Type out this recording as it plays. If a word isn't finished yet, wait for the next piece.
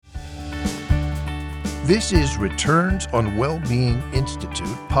This is Returns on Wellbeing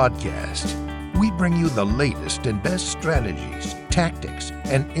Institute podcast. We bring you the latest and best strategies, tactics,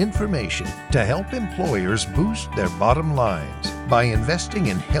 and information to help employers boost their bottom lines by investing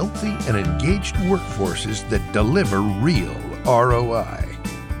in healthy and engaged workforces that deliver real ROI.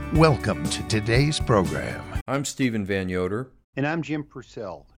 Welcome to today's program. I'm Stephen Van Yoder. And I'm Jim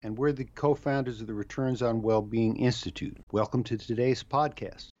Purcell, and we're the co-founders of the Returns on Wellbeing Institute. Welcome to today's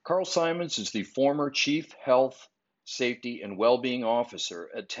podcast. Carl Simons is the former Chief Health, Safety and Wellbeing Officer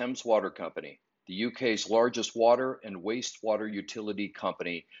at Thames Water Company, the UK's largest water and wastewater utility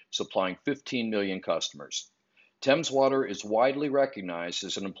company supplying 15 million customers. Thames Water is widely recognized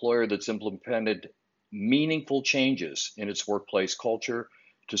as an employer that's implemented meaningful changes in its workplace culture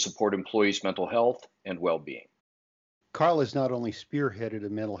to support employees' mental health and well-being. Carl has not only spearheaded a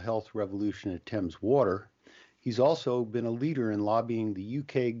mental health revolution at Thames Water, he's also been a leader in lobbying the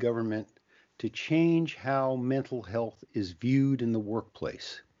UK government to change how mental health is viewed in the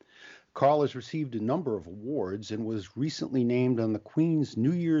workplace. Carl has received a number of awards and was recently named on the Queen's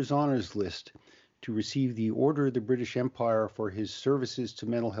New Year's Honours List to receive the Order of the British Empire for his services to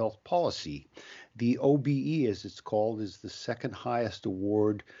mental health policy. The OBE, as it's called, is the second highest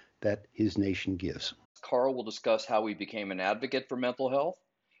award that his nation gives. Carl will discuss how he became an advocate for mental health,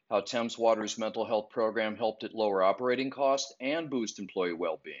 how Thames Water's mental health program helped it lower operating costs and boost employee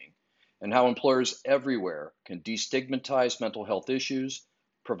well-being, and how employers everywhere can destigmatize mental health issues,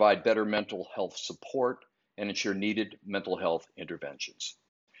 provide better mental health support, and ensure needed mental health interventions.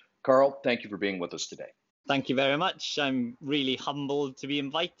 Carl, thank you for being with us today. Thank you very much. I'm really humbled to be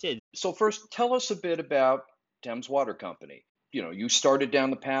invited. So first, tell us a bit about Thames Water Company. You started down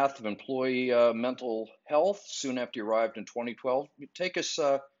the path of employee mental health soon after you arrived in 2012. Take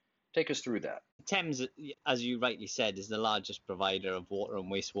us through that. Thames, as you rightly said, is the largest provider of water and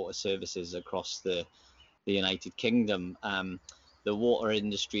wastewater services across the United Kingdom. The water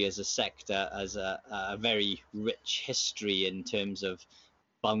industry as a sector has a very rich history in terms of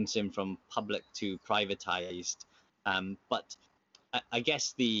bouncing from public to privatized. But I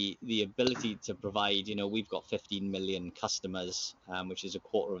guess the ability to provide, we've got 15 million customers, which is a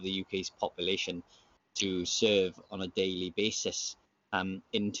quarter of the UK's population, to serve on a daily basis.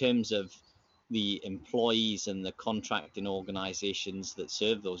 In terms of the employees and the contracting organisations that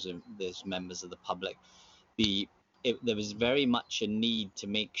serve those members of the public, there was very much a need to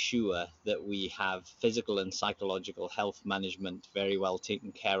make sure that we have physical and psychological health management very well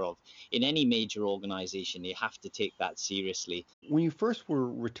taken care of. In any major organisation, you have to take that seriously. When you first were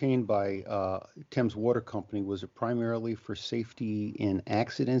retained by Thames Water Company, was it primarily for safety in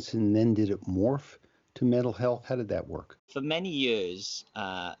accidents, and then did it morph to mental health? How did that work? For many years,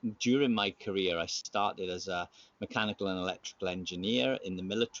 during my career, I started as a mechanical and electrical engineer in the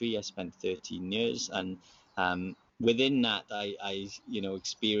military. I spent 13 years, and within that, I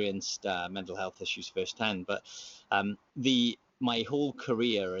experienced mental health issues firsthand. But my whole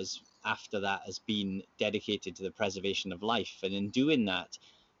career after that has been dedicated to the preservation of life, and in doing that,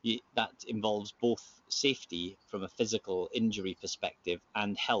 that involves both safety from a physical injury perspective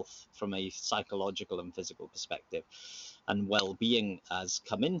and health from a psychological and physical perspective. And well-being has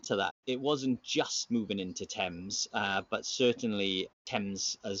come into that. It wasn't just moving into Thames, but certainly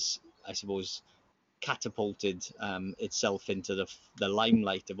Thames has, I suppose, catapulted itself into the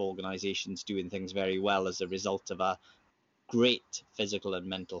limelight of organisations doing things very well as a result of a great physical and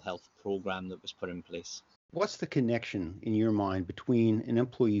mental health program that was put in place. What's the connection in your mind between an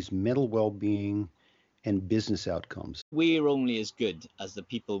employee's mental well-being and business outcomes? We're only as good as the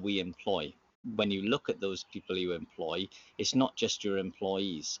people we employ. When you look at those people you employ, it's not just your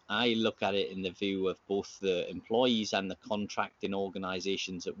employees. I look at it in the view of both the employees and the contracting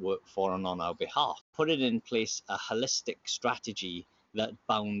organisations that work for and on our behalf. Putting in place a holistic strategy that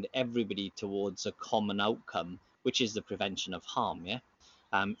bound everybody towards a common outcome, which is the prevention of harm,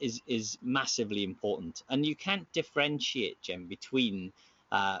 is massively important. And you can't differentiate, Jim, between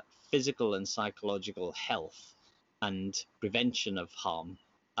physical and psychological health and prevention of harm.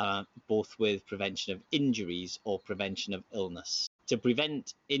 Both with prevention of injuries or prevention of illness. To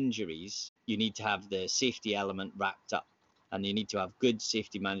prevent injuries, you need to have the safety element wrapped up, and you need to have good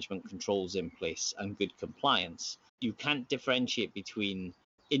safety management controls in place and good compliance. You can't differentiate between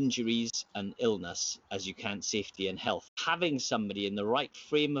injuries and illness as you can safety and health. Having somebody in the right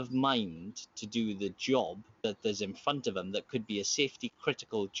frame of mind to do the job that is in front of them that could be a safety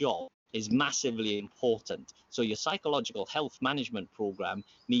critical job is massively important. So your psychological health management program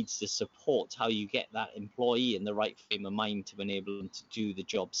needs to support how you get that employee in the right frame of mind to enable them to do the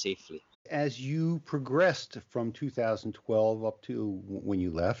job safely. As you progressed from 2012 up to when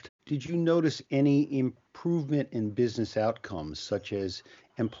you left, Did you notice any improvement in business outcomes, such as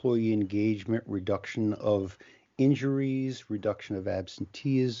employee engagement, reduction of injuries, reduction of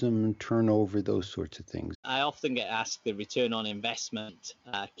absenteeism, turnover, those sorts of things? I often get asked the return on investment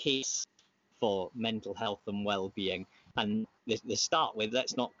case for mental health and well-being, and they start with,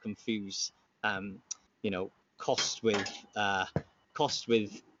 let's not confuse, cost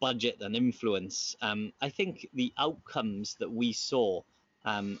with budget and influence. I think the outcomes that we saw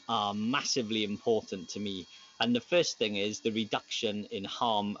are massively important to me. And the first thing is the reduction in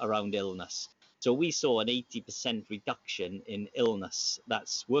harm around illness. So we saw an 80% reduction in illness.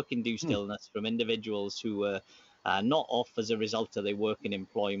 That's work-induced illness from individuals who were not off as a result of their work and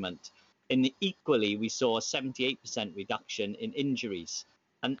employment. And equally, we saw a 78% reduction in injuries.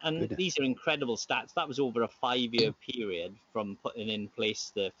 And these are incredible stats. That was over a 5-year period from putting in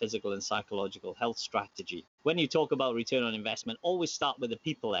place the physical and psychological health strategy. When you talk about return on investment, always start with the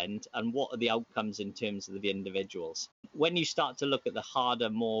people end and what are the outcomes in terms of the individuals. When you start to look at the harder,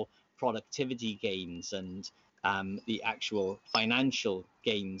 more productivity gains and the actual financial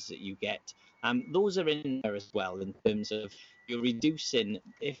gains that you get, those are in there as well, in terms of you're reducing,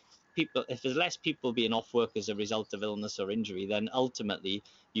 if there's less people being off work as a result of illness or injury, then ultimately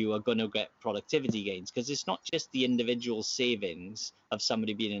you are going to get productivity gains, because it's not just the individual savings of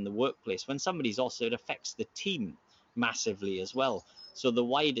somebody being in the workplace. When somebody's also, it affects the team massively as well. So the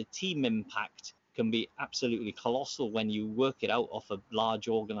wider team impact can be absolutely colossal when you work it out off a large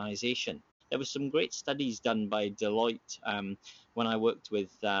organization. There were some great studies done by Deloitte when I worked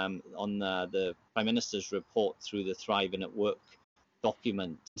with on the Prime Minister's report through the Thriving at Work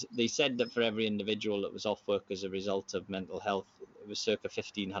document. They said that for every individual that was off work as a result of mental health, it was circa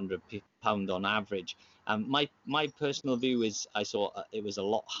 £1,500 on average. My personal view is I saw it was a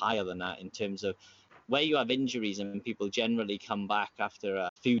lot higher than that, in terms of where you have injuries and people generally come back after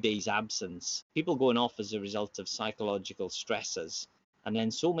a few days absence. People going off as a result of psychological stressors. And then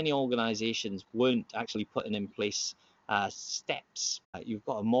so many organizations weren't actually putting in place steps. You've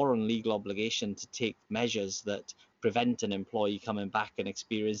got a moral and legal obligation to take measures that prevent an employee coming back and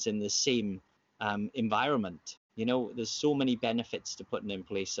experiencing the same environment. You know, there's so many benefits to putting in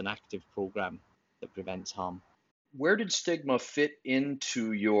place an active program that prevents harm. Where did stigma fit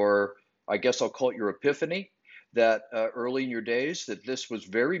into your, I guess I'll call it your epiphany, that early in your days, that this was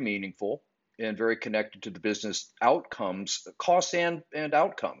very meaningful and very connected to the business outcomes, costs and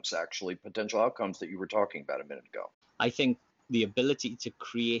outcomes, actually, potential outcomes that you were talking about a minute ago? I think the ability to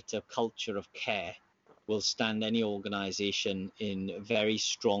create a culture of care will stand any organization in a very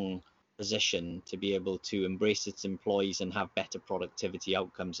strong position to be able to embrace its employees and have better productivity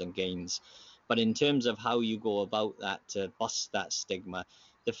outcomes and gains. But in terms of how you go about that to bust that stigma,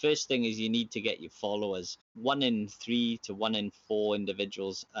 the first thing is you need to get your followers. 1 in 3 to 1 in 4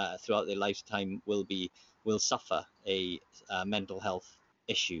 individuals throughout their lifetime will suffer a mental health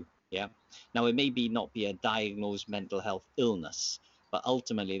issue. Yeah. Now, it may not be a diagnosed mental health illness, but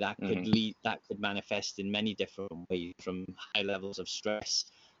ultimately that could manifest in many different ways, from high levels of stress,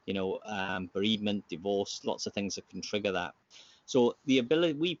 bereavement, divorce, lots of things that can trigger that. So the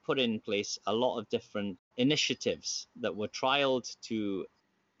ability, we put in place a lot of different initiatives that were trialed to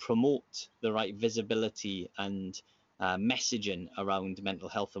promote the right visibility and messaging around mental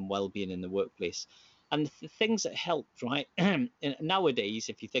health and well-being in the workplace. And the things that helped, right? Nowadays,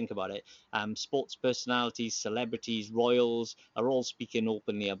 if you think about it, sports personalities, celebrities, royals are all speaking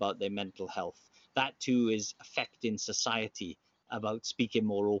openly about their mental health. That too is affecting society about speaking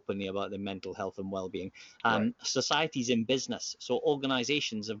more openly about their mental health and well-being. Right. Society's in business, so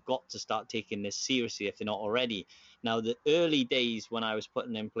organizations have got to start taking this seriously if they're not already. Now, the early days when I was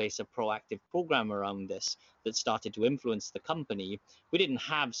putting in place a proactive program around this that started to influence the company, we didn't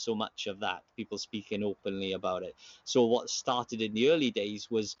have so much of that, people speaking openly about it. So what started in the early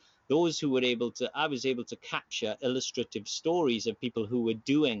days was those who were I was able to capture illustrative stories of people who were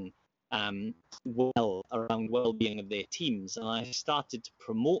doing well around well-being of their teams, and I started to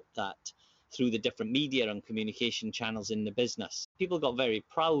promote that through the different media and communication channels in the business. People got very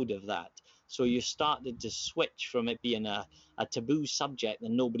proud of that, so you started to switch from it being a taboo subject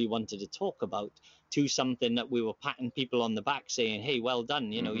that nobody wanted to talk about to something that we were patting people on the back saying, hey, well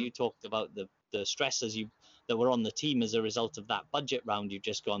done, you talked about the stresses that were on the team as a result of that budget round you've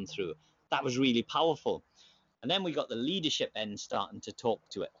just gone through. That was really powerful. And then we got the leadership end starting to talk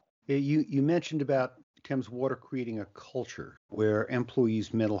to it. You mentioned about Thames Water creating a culture where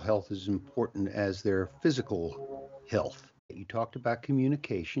employees' mental health is important as their physical health. You talked about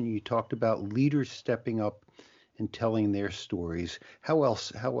communication. You talked about leaders stepping up and telling their stories. How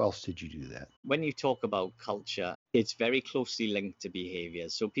else did you do that? When you talk about culture, it's very closely linked to behavior.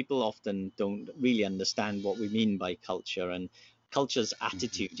 So people often don't really understand what we mean by culture, and culture's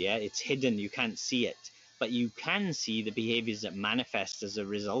attitude, yeah, it's hidden, you can't see it, but you can see the behaviors that manifest as a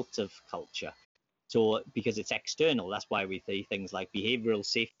result of culture. So because it's external, that's why we say things like behavioral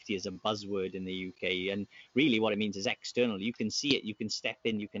safety is a buzzword in the UK. And really what it means is external. You can see it, you can step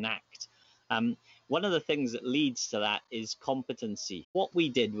in, you can act. One of the things that leads to that is competency. What we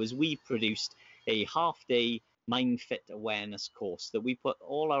did was we produced a half-day MindFit awareness course that we put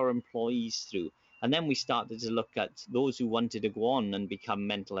all our employees through. And then we started to look at those who wanted to go on and become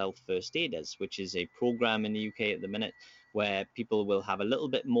mental health first aiders, which is a program in the UK at the minute where people will have a little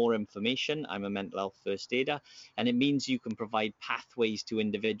bit more information. I'm a mental health first aider, and it means you can provide pathways to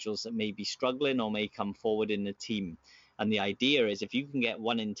individuals that may be struggling or may come forward in a team. And the idea is if you can get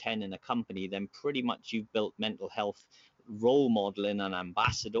 1 in 10 in a company, then pretty much you've built mental health role modeling and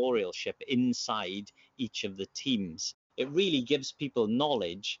ambassadorship inside each of the teams. It really gives people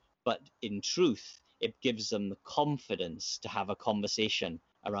knowledge, but in truth, it gives them the confidence to have a conversation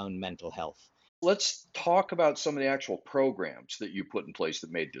around mental health. Let's talk about some of the actual programs that you put in place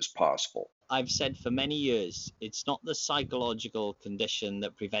that made this possible. I've said for many years, it's not the psychological condition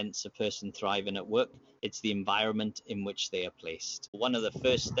that prevents a person thriving at work, it's the environment in which they are placed. One of the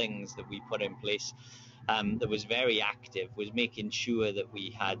first things that we put in place that was very active was making sure that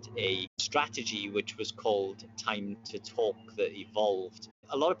we had a strategy which was called Time to Talk that evolved.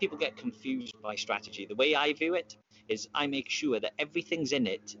 A lot of people get confused by strategy. The way I view it is I make sure that everything's in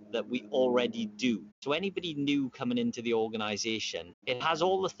it that we already do. So anybody new coming into the organization, it has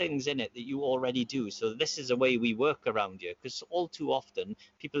all the things in it that you already do. So this is a way we work around you, because all too often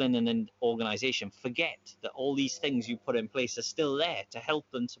people in an organization forget that all these things you put in place are still there to help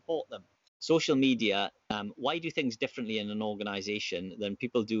and support them. Social media, why do things differently in an organization than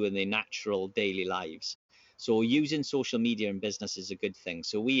people do in their natural daily lives? So using social media in business is a good thing.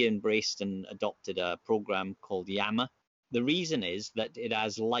 So we embraced and adopted a program called Yammer. The reason is that it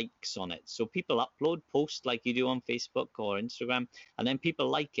has likes on it. So people upload posts like you do on Facebook or Instagram, and then people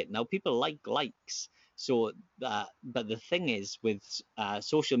like it. Now people like likes. So, but the thing is with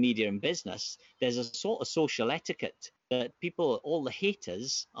social media and business, there's a sort of social etiquette that people, all the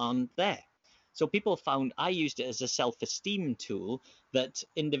haters aren't there. So people found I used it as a self-esteem tool, that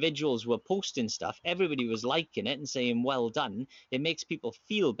individuals were posting stuff, everybody was liking it and saying, well done. It makes people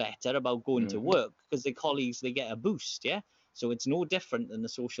feel better about going to work because their colleagues, they get a boost, yeah? So it's no different than the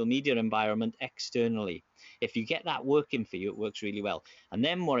social media environment externally. If you get that working for you, it works really well. And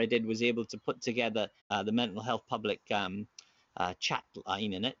then what I did was able to put together the mental health public chat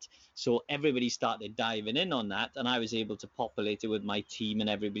line in it. So everybody started diving in on that, and I was able to populate it with my team, and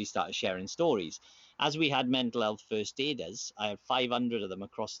everybody started sharing stories. As we had mental health first aiders, I had 500 of them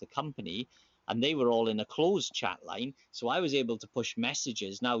across the company, and they were all in a closed chat line. So I was able to push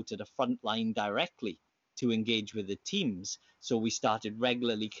messages now to the front line directly to engage with the teams. So we started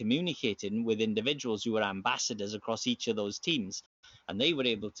regularly communicating with individuals who were ambassadors across each of those teams, and they were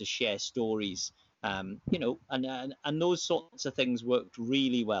able to share stories. And those sorts of things worked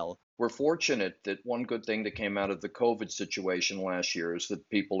really well. We're fortunate that one good thing that came out of the COVID situation last year is that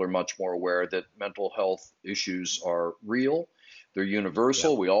people are much more aware that mental health issues are real. They're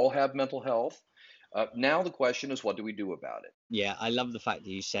universal. Yeah. We all have mental health. Now the question is, what do we do about it? Yeah, I love the fact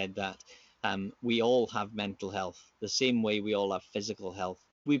that you said that. We all have mental health, the same way we all have physical health.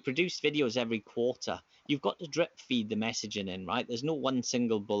 We produce videos every quarter. You've got to drip feed the messaging in, right? There's no one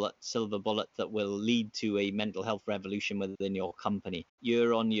single silver bullet that will lead to a mental health revolution within your company.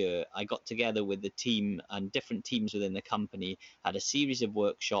 Year on year, I got together with the team and different teams within the company, had a series of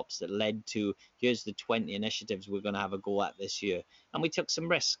workshops that led to, here's the 20 initiatives we're going to have a go at this year. And we took some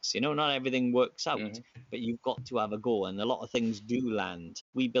risks. Not everything works out, but you've got to have a go. And a lot of things do land.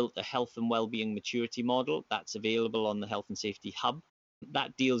 We built a health and wellbeing maturity model that's available on the Health and Safety Hub.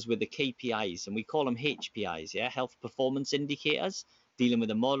 That deals with the KPIs, and we call them HPIs, health performance indicators, dealing with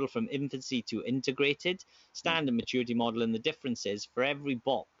a model from infancy to integrated, standard maturity model. And the difference is for every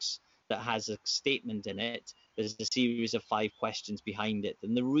box that has a statement in it, there's a series of 5 questions behind it.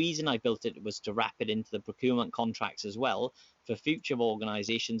 And the reason I built it was to wrap it into the procurement contracts as well for future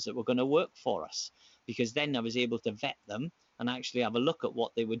organizations that were going to work for us, because then I was able to vet them and actually have a look at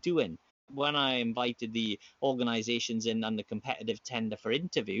what they were doing. When I invited the organizations in under competitive tender for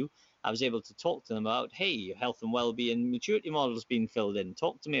interview, I was able to talk to them about, hey, your health and wellbeing maturity model's been filled in.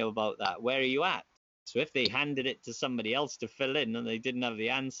 Talk to me about that. Where are you at? So if they handed it to somebody else to fill in and they didn't have the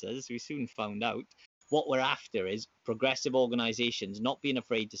answers, we soon found out, what we're after is progressive organizations not being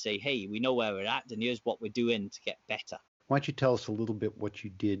afraid to say, hey, we know where we're at and here's what we're doing to get better. Why don't you tell us a little bit what you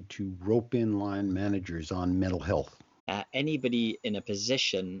did to rope in line managers on mental health? Anybody in a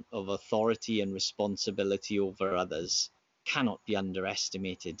position of authority and responsibility over others cannot be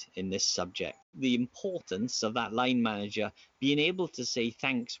underestimated in this subject. The importance of that line manager being able to say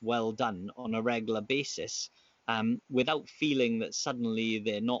thanks, well done on a regular basis, without feeling that suddenly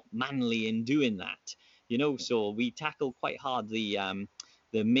they're not manly in doing that. So we tackle quite hard the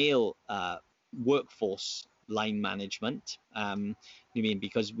male workforce line management.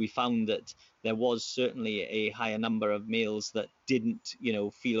 Because we found that there was certainly a higher number of males that didn't,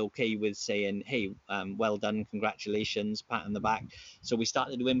 feel okay with saying, hey, well done, congratulations, pat on the back. So we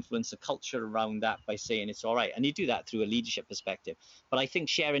started to influence the culture around that by saying it's all right. And you do that through a leadership perspective. But I think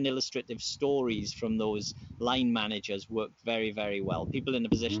sharing illustrative stories from those line managers worked very, very well. People in a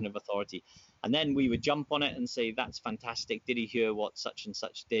position of authority. And then we would jump on it and say, that's fantastic. Did he hear what such and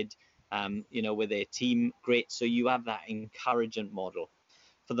such did? With their team, great. So you have that encouragement model.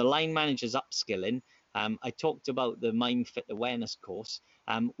 For the line managers upskilling, I talked about the MindFit awareness course.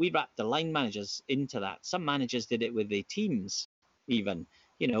 We wrapped the line managers into that. Some managers did it with their teams even.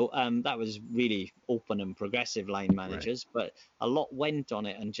 That was really open and progressive line managers, right. But a lot went on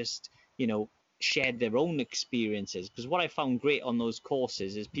it and just, shared their own experiences. Because what I found great on those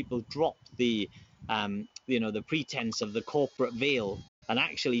courses is people dropped the pretense of the corporate veil and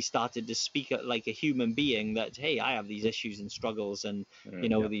actually started to speak like a human being that, hey, I have these issues and struggles and,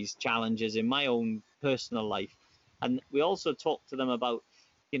 these challenges in my own personal life. And we also talked to them about,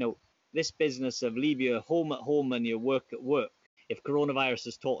 this business of leave your home at home and your work at work. If coronavirus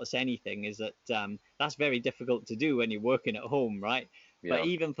has taught us anything, is that that's very difficult to do when you're working at home, right? Yeah. But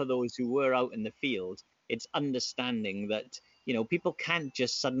even for those who were out in the field, it's understanding that, people can't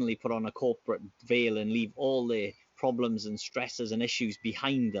just suddenly put on a corporate veil and leave all the problems and stresses and issues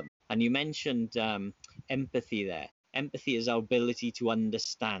behind them. And you mentioned empathy there. Empathy is our ability to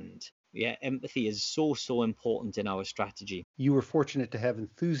understand. Yeah, empathy is so important in our strategy. You were fortunate to have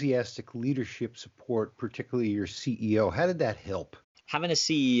enthusiastic leadership support, particularly your CEO. How did that help? Having a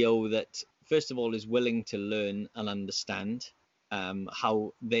CEO that, first of all, is willing to learn and understand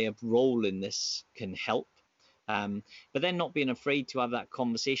how their role in this can help. But then not being afraid to have that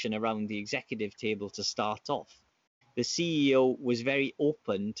conversation around the executive table to start off. The CEO was very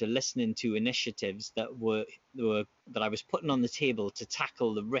open to listening to initiatives that I was putting on the table to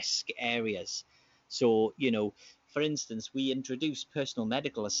tackle the risk areas. So, for instance, we introduced personal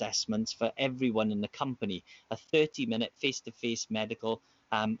medical assessments for everyone in the company, a 30-minute face-to-face medical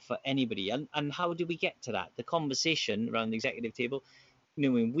for anybody. And how do we get to that? The conversation around the executive table,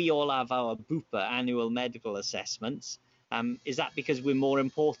 we all have our Bupa annual medical assessments. Is that because we're more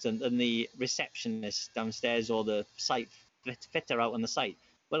important than the receptionist downstairs or the site fitter out on the site?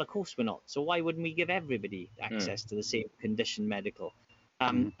 Well, of course we're not. So why wouldn't we give everybody access to the same condition medical?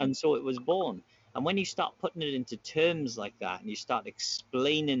 And so it was born. And when you start putting it into terms like that and you start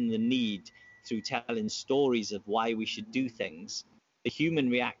explaining the need through telling stories of why we should do things, the human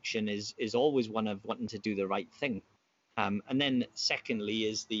reaction is always one of wanting to do the right thing. And then secondly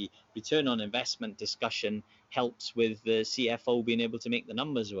is the return on investment discussion helps with the CFO being able to make the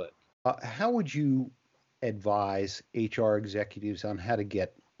numbers work. How would you advise HR executives on how to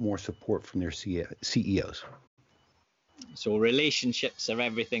get more support from their CEOs? So relationships are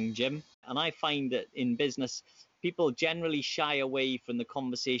everything, Jim. And I find that in business, people generally shy away from the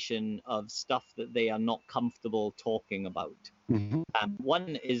conversation of stuff that they are not comfortable talking about. Mm-hmm.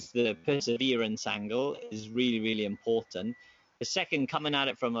 One is the perseverance angle is really, really important. The second, coming at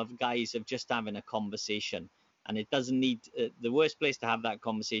it from a guise of just having a conversation. And it doesn't need, the worst place to have that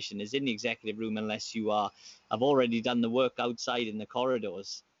conversation is in the executive room unless you have already done the work outside in the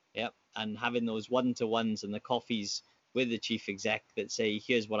corridors. Yep. And having those one-to-ones and the coffees with the chief exec that say,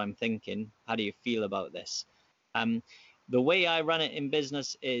 here's what I'm thinking. How do you feel about this? The way I run it in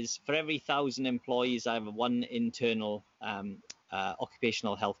business is for every 1,000 employees, I have one internal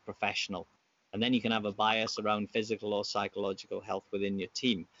occupational health professional. And then you can have a bias around physical or psychological health within your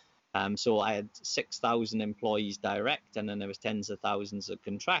team. So I had 6,000 employees direct, and then there was tens of thousands of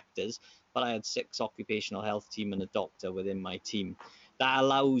contractors, but I had 6 occupational health team and a doctor within my team. That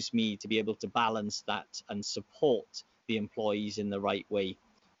allows me to be able to balance that and support the employees in the right way.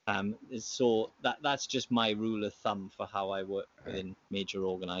 So that's just my rule of thumb for how I work within major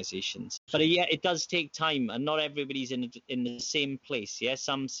organizations. But yeah, it does take time, and not everybody's in the same place. Yeah,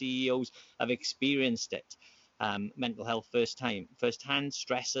 some CEOs have experienced it. Mental health firsthand,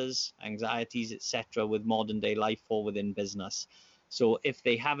 stresses, anxieties, etc., with modern day life or within business. So if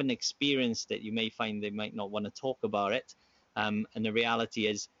they haven't experienced it, you may find they might not want to talk about it. And the reality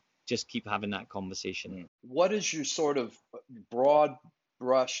is, just keep having that conversation. What is your sort of broad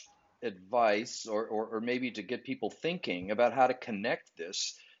brush advice, or maybe to get people thinking about how to connect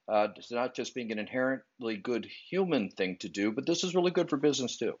this? It's not just being an inherently good human thing to do, but this is really good for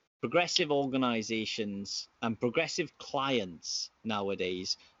business too. Progressive organizations and progressive clients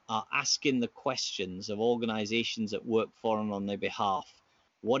nowadays are asking the questions of organizations that work for and on their behalf.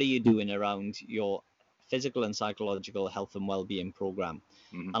 What are you doing around your physical and psychological health and well-being program?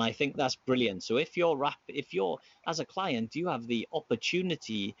 And I think that's brilliant. So if you're as a client, you have the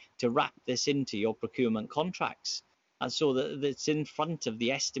opportunity to wrap this into your procurement contracts. And so that it's in front of the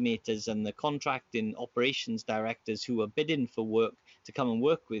estimators and the contracting operations directors who are bidding for work to come and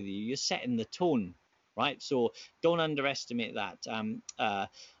work with you. You're setting the tone, right? So don't underestimate that. I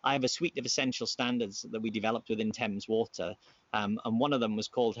have a suite of essential standards that we developed within Thames Water. And one of them was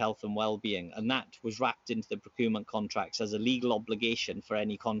called health and well-being, and that was wrapped into the procurement contracts as a legal obligation for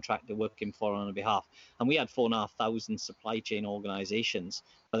any contractor working for on our behalf. And we had 4,500 supply chain organizations,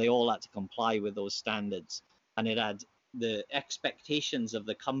 but they all had to comply with those standards. And it had the expectations of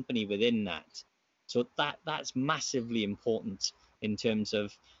the company within that. So that's massively important in terms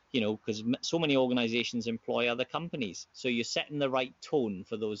of, because so many organizations employ other companies. So you're setting the right tone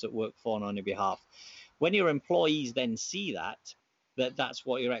for those that work for and on your behalf. When your employees then see that's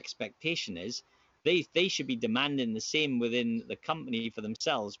what your expectation is, they should be demanding the same within the company for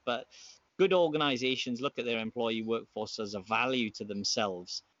themselves. But good organizations look at their employee workforce as a value to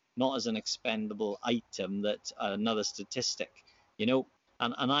themselves, not as an expendable item, that another statistic, and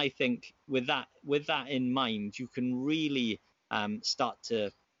I think with that in mind, you can really start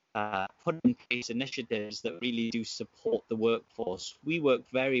to put in place initiatives that really do support the workforce. We work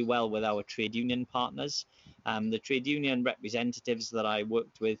very well with our trade union partners, the trade union representatives that I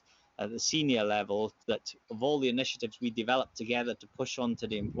worked with at the senior level, that of all the initiatives we developed together to push on to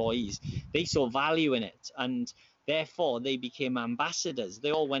the employees, they saw value in it, and therefore they became ambassadors.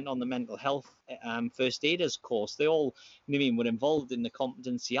 They all went on the mental health first aiders course. They all were involved in the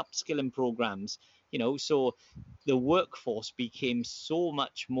competency upskilling programs, so the workforce became so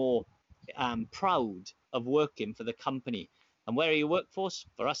much more proud of working for the company. And where are your workforce?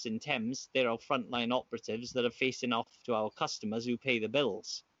 For us in Thames, they're our frontline operatives that are facing off to our customers who pay the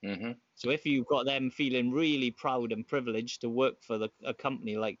bills. So if you've got them feeling really proud and privileged to work for a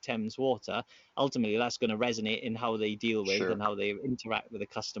company like Thames Water, ultimately that's going to resonate in how they deal with and how they interact with the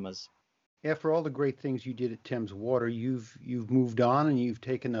customers. After all the great things you did at Thames Water, you've moved on and you've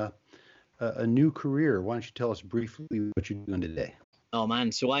taken a new career. Why don't you tell us briefly what you're doing today? Oh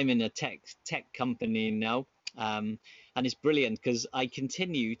man, so I'm in a tech company now, and it's brilliant because I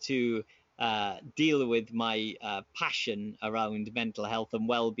continue to deal with my passion around mental health and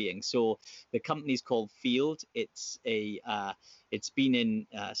well-being. So the company's called Field. It's been in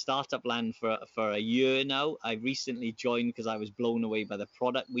startup land for a year now. I recently joined because I was blown away by the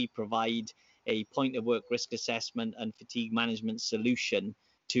product. We provide a point of work risk assessment and fatigue management solution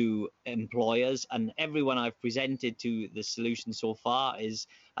to employers, and everyone I've presented to the solution so far is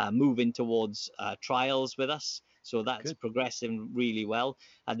moving towards trials with us. So that's progressing really well.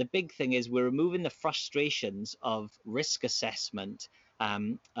 The big thing is we're removing the frustrations of risk assessment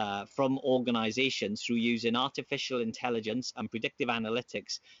from organizations through using artificial intelligence and predictive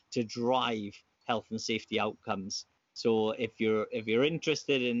analytics to drive health and safety outcomes. So if you're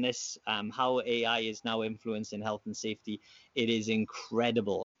interested in this, how AI is now influencing health and safety, it is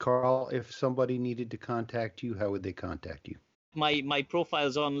incredible. Carl, if somebody needed to contact you, how would they contact you? My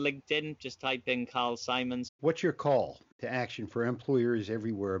profile's on LinkedIn. Just type in Carl Simons. What's your call to action for employers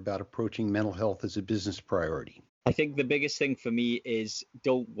everywhere about approaching mental health as a business priority? I think the biggest thing for me is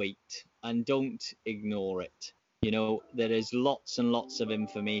don't wait and don't ignore it. There is lots and lots of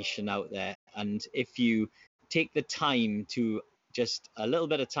information out there. And if you take the time to just a little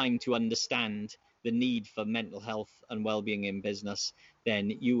bit of time to understand the need for mental health and well-being in business, then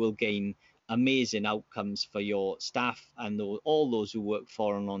you will gain amazing outcomes for your staff and all those who work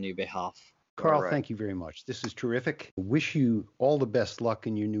for and on your behalf. Carl, thank you very much. This is terrific. Wish you all the best luck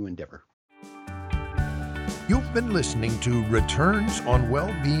in your new endeavor. You've been listening to Returns on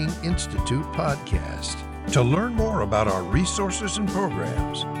Wellbeing Institute podcast. To learn more about our resources and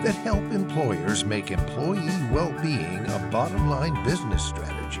programs that help employers make employee well-being a bottom-line business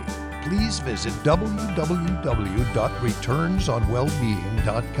strategy, please visit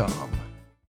www.returnsonwellbeing.com.